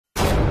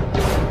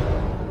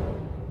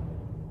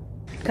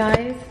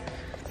Guys,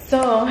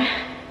 so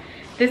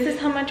this is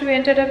how much we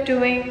ended up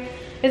doing.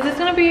 Is this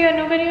gonna be a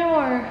new video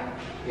or?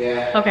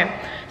 Yeah. Okay,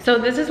 so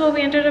this is what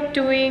we ended up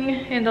doing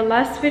in the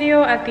last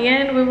video. At the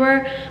end, we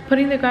were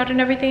putting the grout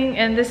and everything,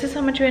 and this is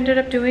how much we ended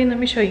up doing. Let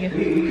me show you.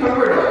 We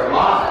covered a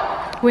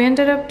lot. We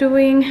ended up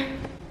doing,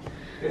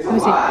 It's a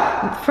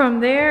lot. from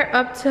there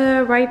up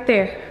to right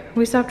there.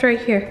 We stopped right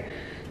here.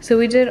 So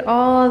we did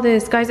all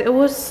this. Guys, it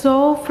was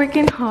so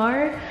freaking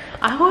hard.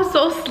 I was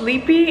so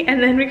sleepy,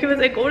 and then Ricky was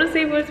like, go to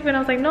sleep, and I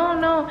was like, no,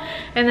 no.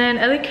 And then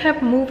Ellie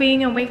kept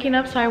moving and waking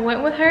up, so I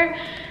went with her.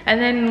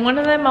 And then one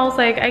of them, I was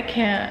like, I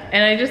can't.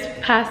 And I just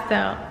passed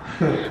out.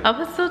 I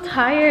was so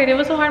tired. It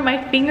was so hard. My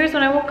fingers,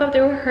 when I woke up,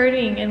 they were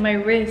hurting, and my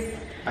wrists.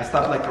 I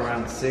stopped like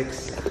around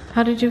 6.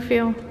 How did you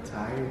feel?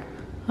 Tired.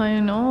 I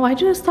know.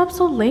 Why'd you stop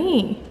so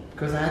late?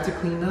 Because I had to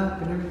clean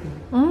up and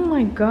everything. Oh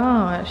my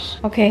gosh.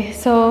 Okay,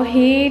 so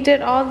he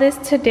did all this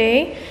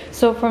today.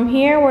 So from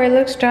here where it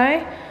looks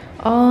dry,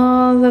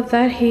 all of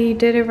that, he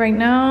did it right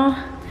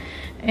now.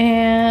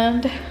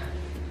 And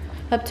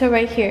up to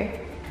right here.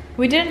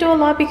 We didn't do a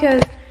lot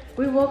because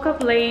we woke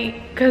up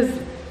late, because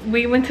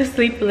we went to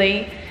sleep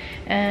late.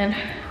 And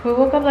we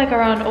woke up like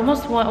around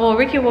almost 1. Well,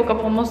 Ricky woke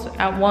up almost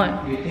at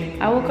 1.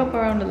 I woke up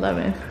around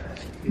 11.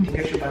 You think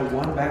I should buy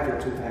 1 bag or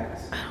 2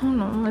 bags? I don't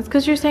know. It's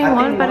because you're saying I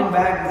one, think but 1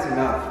 bag is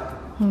enough.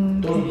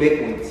 Okay. Those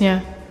big ones.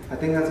 Yeah, I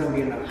think that's gonna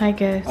be enough. I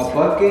guess. A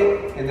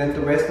bucket and then the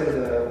rest of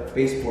the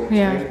baseboards.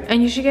 Yeah, Right?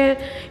 and you should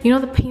get, you know,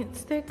 the paint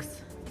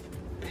sticks?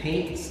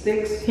 Paint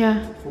sticks?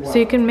 Yeah, For what? so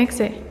you can mix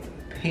it.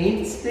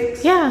 Paint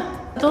sticks? Yeah,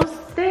 those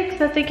sticks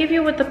that they give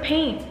you with the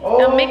paint.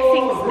 Oh, a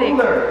mixing stick.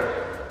 ruler.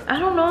 I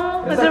don't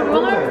know. It's Is it like a a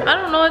ruler? ruler.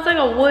 I don't know. It's like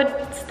a wood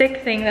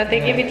stick thing that they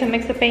give you to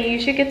mix the paint. You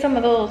should get some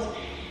of those,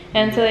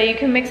 and so that you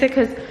can mix it.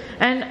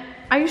 And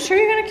are you sure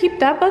you're gonna keep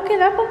that bucket?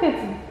 That bucket's.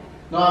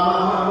 No,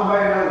 I'm gonna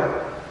buy another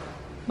one.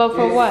 But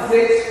for It's what?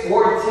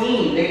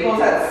 $6.14. They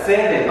close at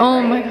 7. Oh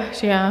right? my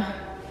gosh, yeah.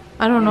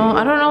 I don't know.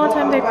 I don't know what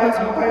time they close.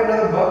 I'm gonna buy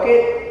another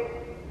bucket,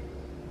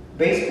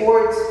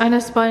 baseboards, And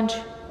a sponge.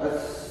 a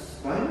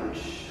sponge.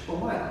 For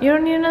what? You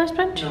don't need another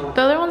sponge? No.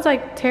 The other one's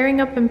like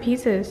tearing up in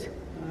pieces.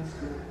 That's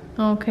good.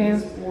 Okay.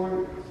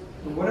 Baseboard.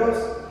 What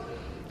else?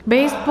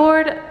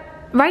 Baseboard.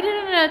 Write it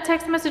in a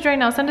text message right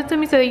now. Send it to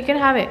me so that you can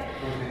have it.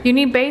 Okay. You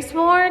need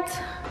baseboards,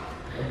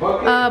 A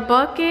bucket. a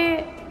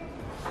bucket,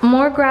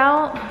 more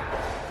grout,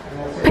 And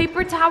that's it.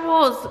 paper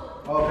towels.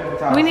 Oh, paper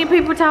towels. We need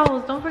paper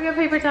towels. Don't forget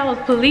paper towels.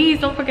 Please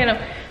don't forget them.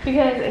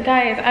 Because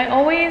guys,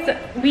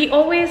 we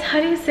always, how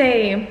do you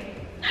say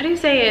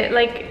it?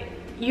 Like,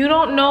 you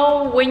don't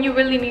know when you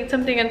really need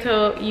something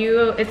until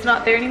it's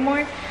not there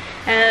anymore.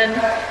 And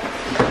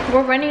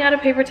we're running out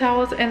of paper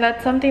towels, and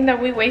that's something that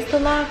we waste a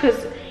lot,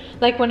 because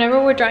like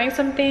whenever we're drying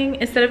something,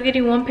 instead of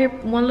getting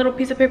one little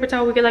piece of paper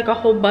towel, we get like a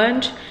whole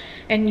bunch,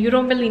 and you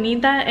don't really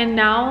need that. And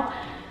now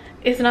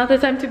it's not the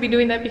time to be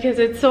doing that because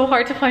it's so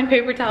hard to find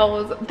paper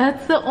towels.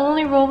 That's the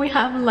only roll we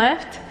have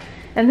left,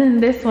 and then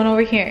this one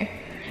over here.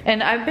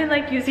 And I've been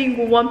like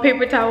using 1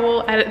 paper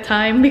towel at a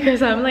time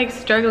because I'm like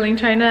struggling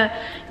trying to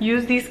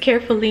use these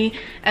carefully.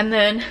 And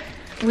then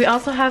we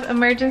also have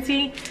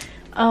emergency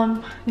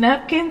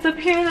napkins up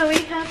here that we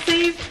have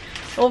saved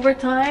over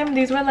time.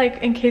 These were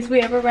like in case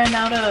we ever ran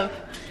out of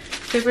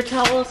paper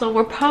towels, so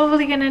we're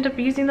probably gonna end up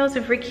using those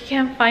if Ricky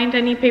can't find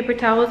any paper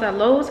towels at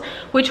Lowe's,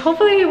 which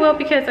hopefully he will,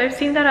 because I've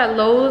seen that at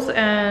Lowe's,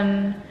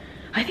 and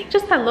I think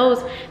just at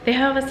Lowe's they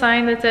have a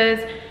sign that says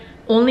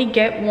only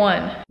get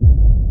 1.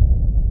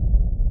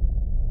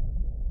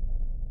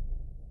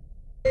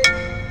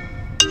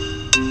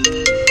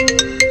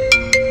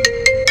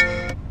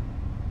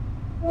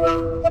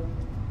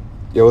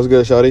 Yo, what's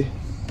good, shawty?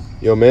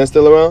 Yo, man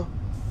still around?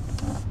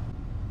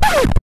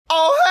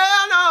 Oh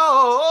hell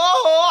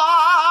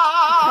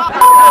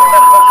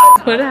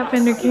no! What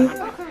happened, Ricky?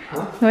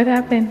 What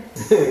happened?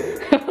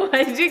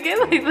 Why'd you get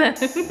like that?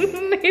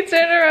 He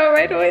turned around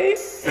right away.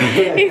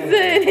 He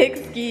said,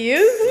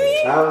 excuse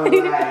me? I was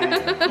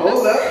like,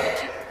 hold up,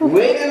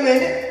 wait a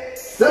minute.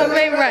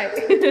 Something right.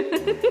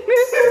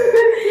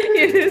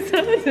 You're so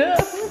dumb.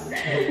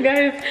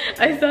 Guys,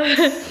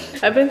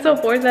 I've been so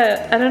bored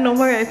that out of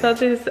nowhere I saw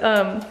this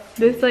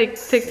this like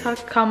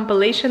TikTok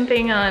compilation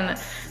thing on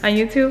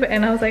YouTube,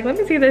 and I was like, let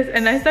me see this,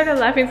 and I started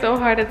laughing so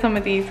hard at some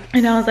of these,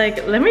 and I was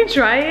like, let me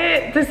try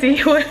it to see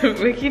what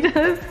Ricky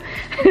does,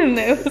 and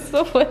it was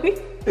so funny.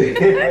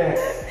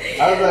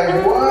 I was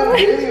like, what?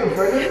 Really in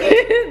front of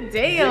me?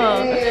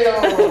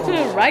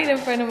 Damn. Right in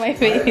front of my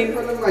Right in face.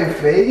 front of my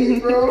face,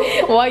 bro?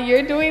 While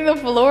you're doing the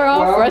floor, all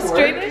While I'm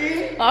frustrated.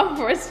 working? I'm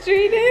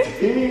frustrated.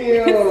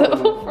 Damn.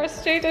 So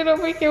frustrated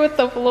over here with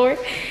the floor.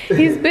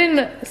 He's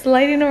been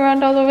sliding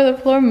around all over the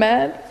floor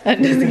mad.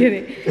 I'm just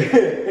kidding.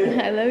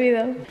 I love you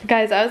though.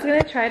 Guys, I was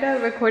gonna try to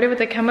record it with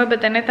the camera, but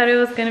then I thought it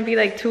was gonna be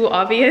like too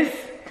obvious.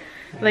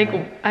 Like,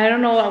 I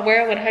don't know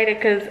where I would hide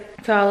it,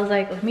 so I was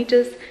like, let me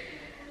just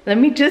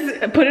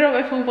put it on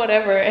my phone,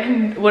 whatever,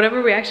 and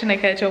whatever reaction I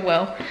catch, oh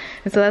well.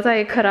 And so that's why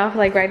I cut off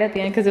like right at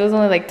the end, because it was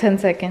only like 10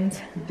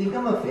 seconds. You think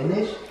I'm gonna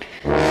finish?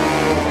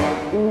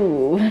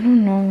 Ooh, I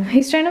don't know.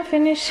 He's trying to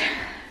finish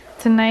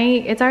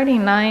tonight. It's already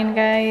 9,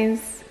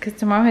 guys. because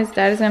tomorrow his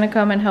dad is gonna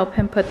come and help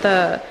him put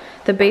the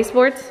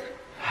baseboards.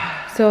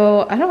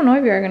 So I don't know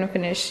if you are gonna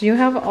finish. You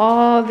have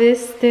all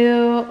this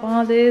still,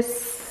 all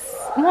this.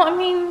 Well, I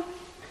mean,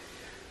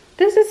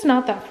 this is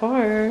not that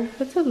far.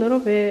 It's a little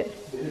bit.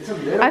 It's a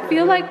little I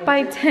feel like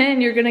by 10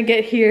 you're gonna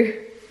get here.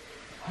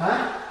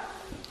 Huh?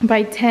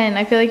 By 10,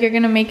 I feel like you're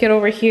gonna make it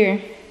over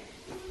here.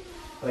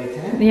 By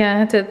 10?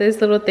 Yeah, to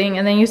this little thing,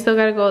 and then you still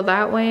gotta go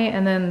that way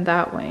and then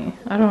that way.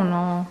 I don't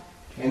know.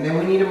 And then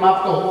we need to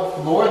mop the whole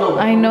floor though.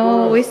 I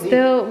know, we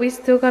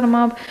still gotta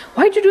mop.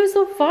 Why'd you do it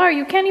so far?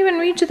 You can't even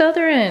reach the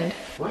other end.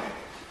 What?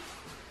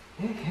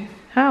 Yeah, I can.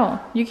 How?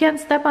 You can't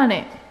step on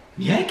it.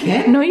 Yeah, I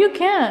can. No, you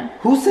can't.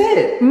 Who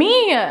said?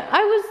 Me!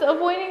 I was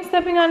avoiding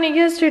stepping on it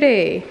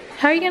yesterday.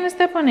 How are you gonna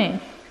step on it?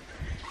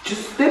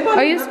 Just step on it.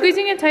 Are you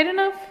squeezing it tight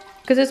enough?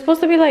 Because it's supposed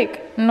to be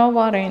like no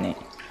water in it.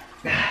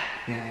 Yeah,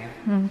 I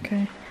am.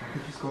 Okay. I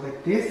could just go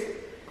like this.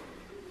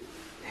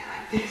 And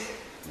like this.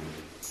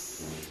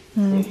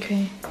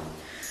 Okay.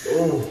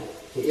 Oh.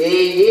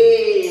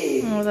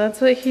 Yeah. Well, that's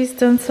what he's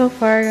done so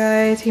far,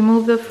 guys. He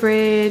moved the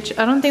fridge.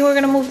 I don't think we're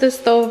gonna move the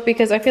stove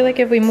because I feel like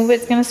if we move it,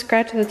 it's gonna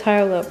scratch the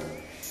tile up.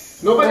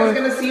 Nobody's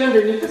gonna see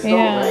underneath the stove,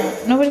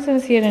 right? Nobody's gonna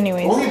see it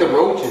anyways. Only the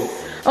roaches.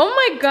 Oh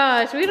my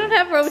gosh, we don't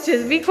have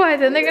roaches. Be quiet,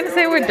 then they're gonna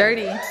say we're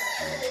dirty.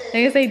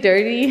 They're gonna say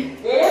dirty.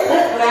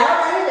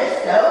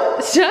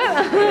 Shut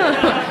up.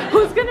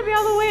 Who's gonna be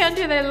all the way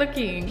under there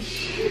looking?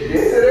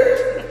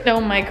 Oh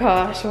my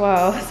gosh,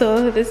 wow.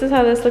 So this is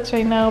how this looks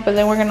right now, but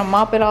then we're gonna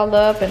mop it all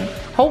up and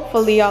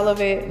hopefully all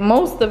of it,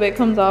 most of it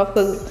comes off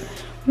because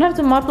we're gonna have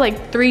to mop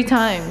like 3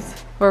 times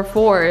or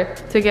 4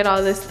 to get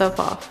all this stuff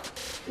off.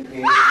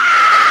 Okay.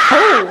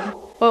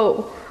 Oh,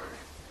 whoa.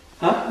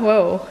 Huh?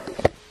 Whoa.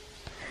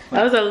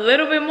 That was a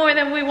little bit more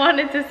than we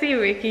wanted to see,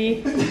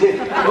 Ricky.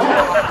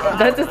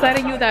 That's a side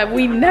of you that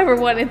we never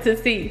wanted to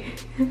see.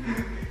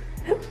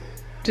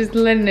 Just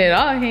letting it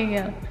all hang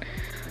out.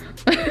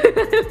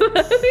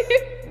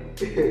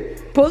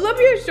 Pull up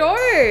your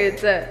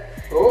shorts.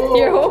 Oh.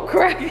 Your whole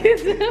crack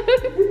is out.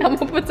 I'm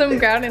gonna put some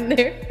ground in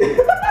there.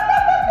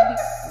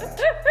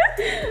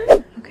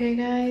 Okay,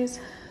 guys.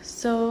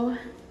 So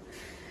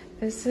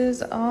this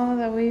is all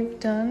that we've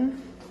done.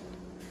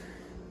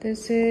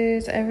 This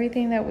is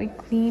everything that we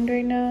cleaned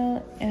right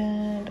now,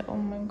 and oh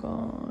my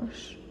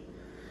gosh,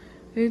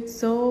 it's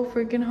so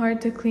freaking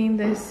hard to clean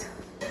this,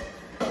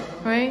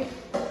 right?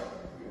 I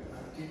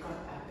think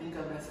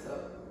I messed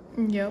up.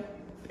 Yep,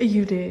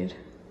 you did.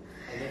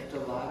 I left a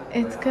lot of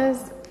It's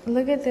because,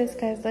 look at this,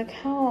 guys, look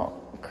how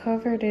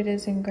covered it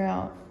is in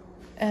grout,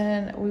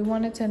 and we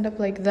want it to end up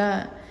like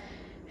that,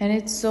 and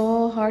it's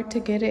so hard to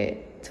get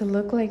it to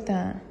look like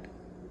that.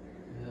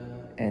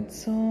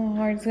 It's so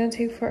hard. It's gonna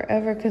take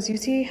forever because you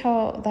see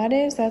how that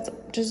is? That's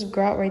just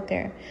grout right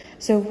there.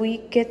 So if we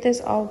get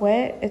this all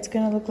wet, it's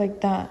gonna look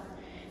like that.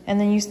 And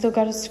then you still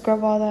gotta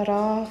scrub all that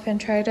off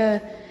and try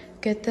to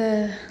get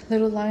the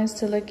little lines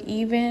to look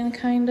even,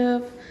 kind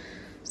of.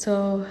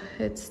 So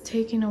it's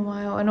taking a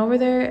while. And over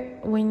there,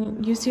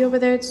 when you see over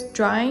there, it's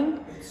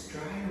drying. It's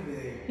dry over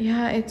there.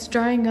 Yeah, it's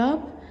drying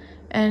up.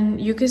 And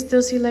you can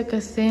still see like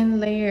a thin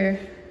layer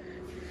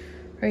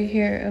right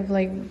here of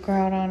like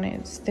grout on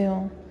it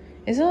still.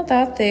 It's not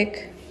that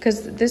thick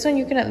because this one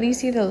you can at least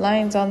see the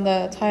lines on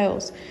the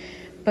tiles,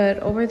 but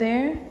over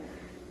there,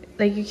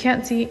 like you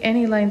can't see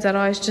any lines at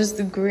all. It's just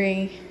the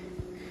gray,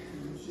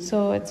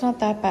 so it's not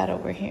that bad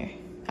over here.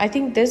 I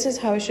think this is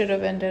how it should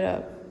have ended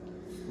up.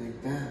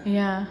 Like that.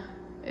 Yeah,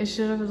 it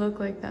should have looked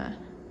like that.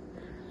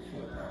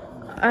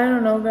 I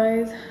don't know,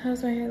 guys.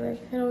 How's my hair like?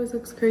 It always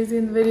looks crazy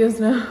in the videos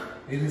now.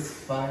 It is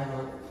 5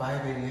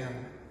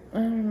 a.m. I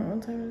don't know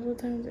what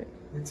time is it?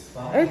 It's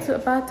 5. It's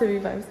about to be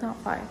 5. It's not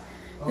 5.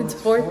 It's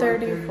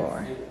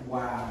 4:34.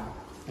 Wow.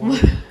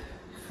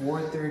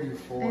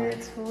 4:34.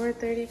 It's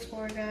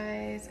 4:34,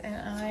 guys, and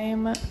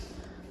I'm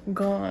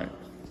gone.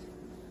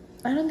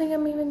 I don't think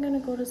I'm even gonna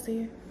go to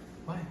sleep.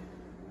 Why?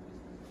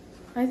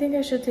 I think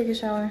I should take a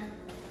shower.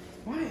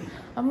 Why?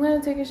 I'm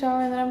gonna take a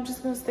shower and then I'm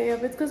just gonna stay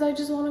up. It's because I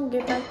just want to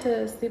get back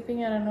to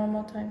sleeping at a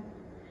normal time.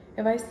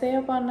 If I stay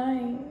up all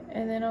night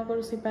and then I'll go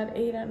to sleep at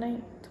 8 at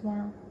night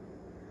tomorrow.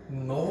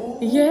 No.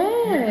 Yes.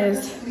 You're not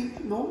gonna sleep.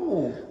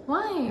 No.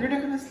 Why? You're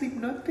not gonna sleep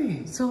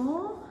nothing.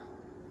 So?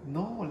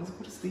 No, let's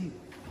go to sleep.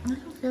 I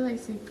don't feel like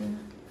sleeping.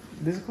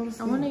 Let's go to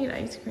sleep. I want to eat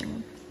ice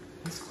cream.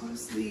 Let's go to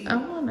sleep. I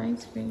want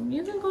ice cream.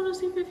 You can go to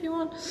sleep if you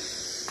want.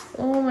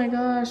 Oh my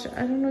gosh.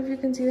 I don't know if you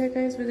can see that,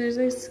 guys, but there's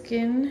like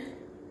skin.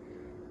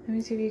 Let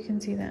me see if you can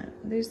see that.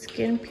 There's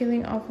skin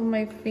peeling off of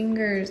my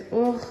fingers.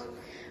 Ugh.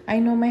 I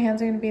know my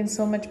hands are going to be in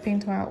so much pain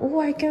tomorrow. Oh,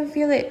 I can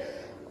feel it.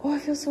 Oh, I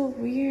feel so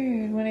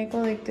weird when I go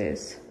like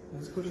this.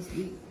 Let's go to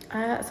sleep.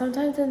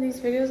 Sometimes in these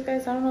videos,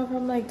 guys, I don't know if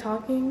I'm like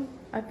talking.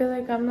 I feel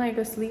like I'm like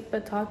asleep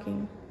but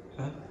talking.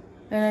 Huh?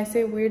 And I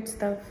say weird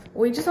stuff.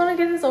 We just want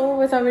to get this over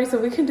with already so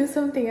we can do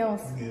something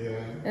else.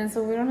 Yeah. And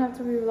so we don't have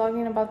to be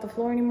vlogging about the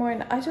floor anymore.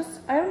 And I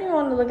don't even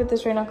want to look at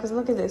this right now because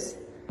look at this.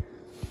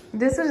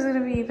 This is going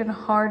to be even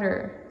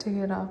harder to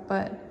get off.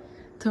 But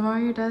tomorrow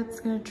your dad's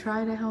going to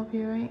try to help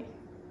you, right?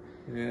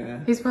 Yeah.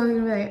 He's probably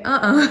gonna be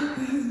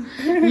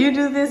like, you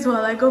do this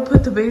while I go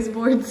put the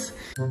baseboards.